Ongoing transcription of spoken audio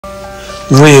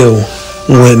Real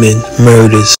women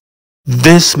murders.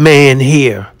 This man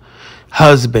here,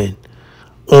 husband,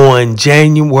 on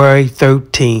January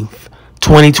 13th,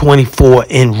 2024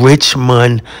 in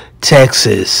Richmond,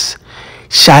 Texas,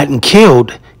 shot and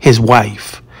killed his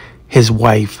wife,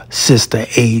 sister,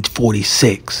 age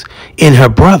 46, and her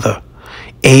brother,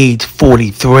 age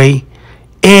 43,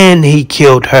 and he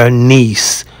killed her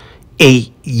niece,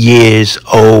 8 years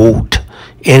old,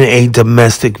 in a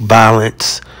domestic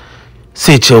violence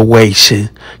situation.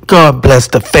 God bless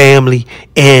the family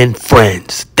and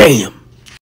friends. Damn.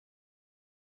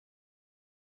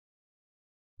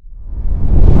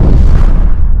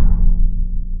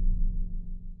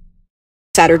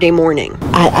 Saturday morning.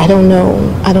 I don't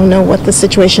know. I don't know what the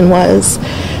situation was.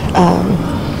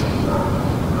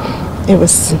 It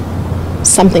was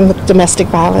something with domestic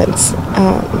violence.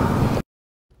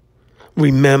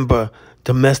 Remember,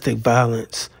 domestic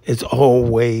violence is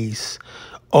always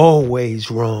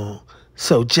wrong.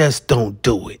 So just don't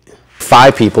do it.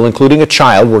 5 people, including a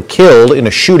child, were killed in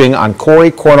a shooting on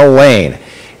Corey Cornell Lane.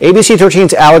 ABC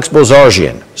 13's Alex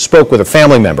Bozargian spoke with a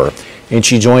family member, and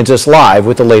she joins us live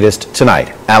with the latest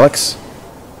tonight. Alex?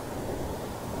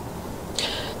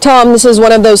 Tom, this is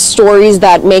one of those stories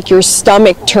that make your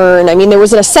stomach turn. I mean, there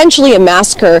was essentially a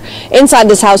massacre inside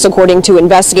this house, according to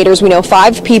investigators. We know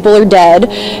 5 people are dead,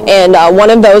 and one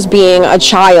of those being a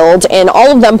child, and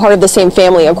all of them part of the same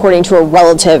family, according to a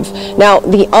relative. Now,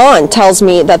 the aunt tells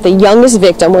me that the youngest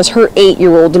victim was her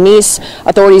 8-year-old niece.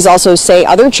 Authorities also say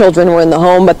other children were in the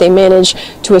home, but they managed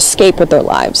to escape with their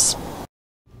lives.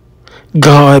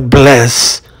 God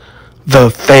bless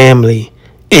the family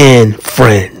and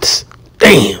friends.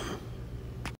 Damn.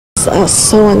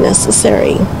 So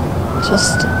unnecessary.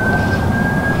 Just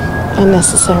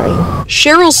unnecessary.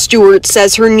 Cheryl Stewart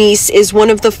says her niece is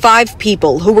one of the 5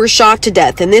 people who were shot to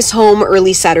death in this home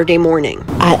early Saturday morning.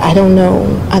 I don't know.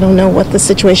 I don't know what the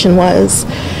situation was.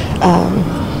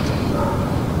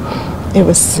 It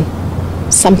was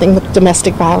something with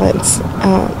domestic violence.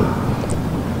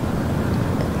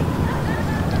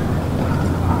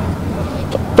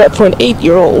 But for an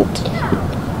 8-year-old,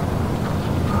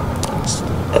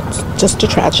 it's just a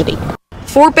tragedy.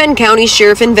 Fort Bend County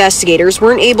Sheriff investigators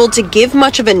weren't able to give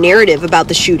much of a narrative about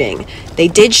the shooting. They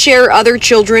did share other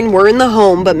children were in the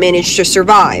home but managed to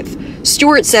survive.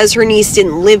 Stewart says her niece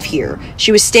didn't live here.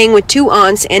 She was staying with 2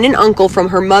 aunts and an uncle from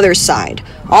her mother's side.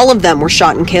 All of them were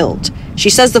shot and killed. She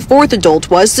says the 4th adult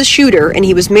was the shooter, and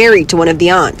he was married to one of the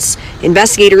aunts.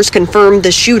 Investigators confirmed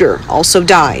the shooter also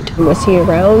died. Was he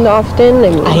around often?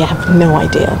 I have no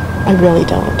idea. I really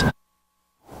don't.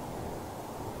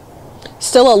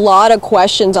 Still a lot of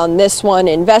questions on this one.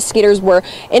 Investigators were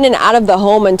in and out of the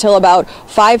home until about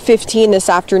 5:15 this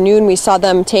afternoon. We saw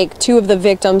them take 2 of the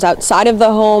victims outside of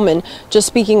the home, and just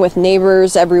speaking with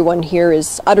neighbors, everyone here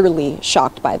is utterly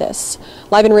shocked by this.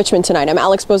 Live in Richmond tonight, I'm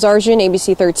Alex Bozargian,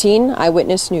 ABC 13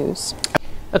 Eyewitness News.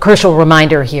 A crucial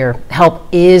reminder here, help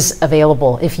is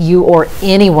available. If you or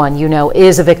anyone you know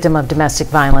is a victim of domestic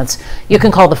violence, you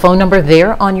can call the phone number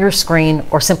there on your screen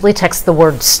or simply text the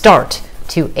word START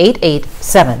to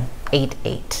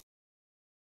 88788.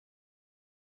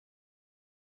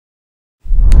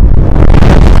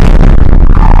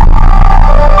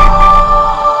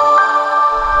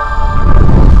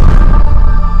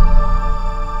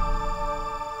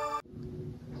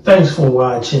 Thanks for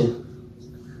watching.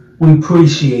 We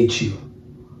appreciate you.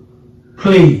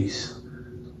 Please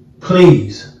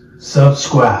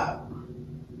subscribe.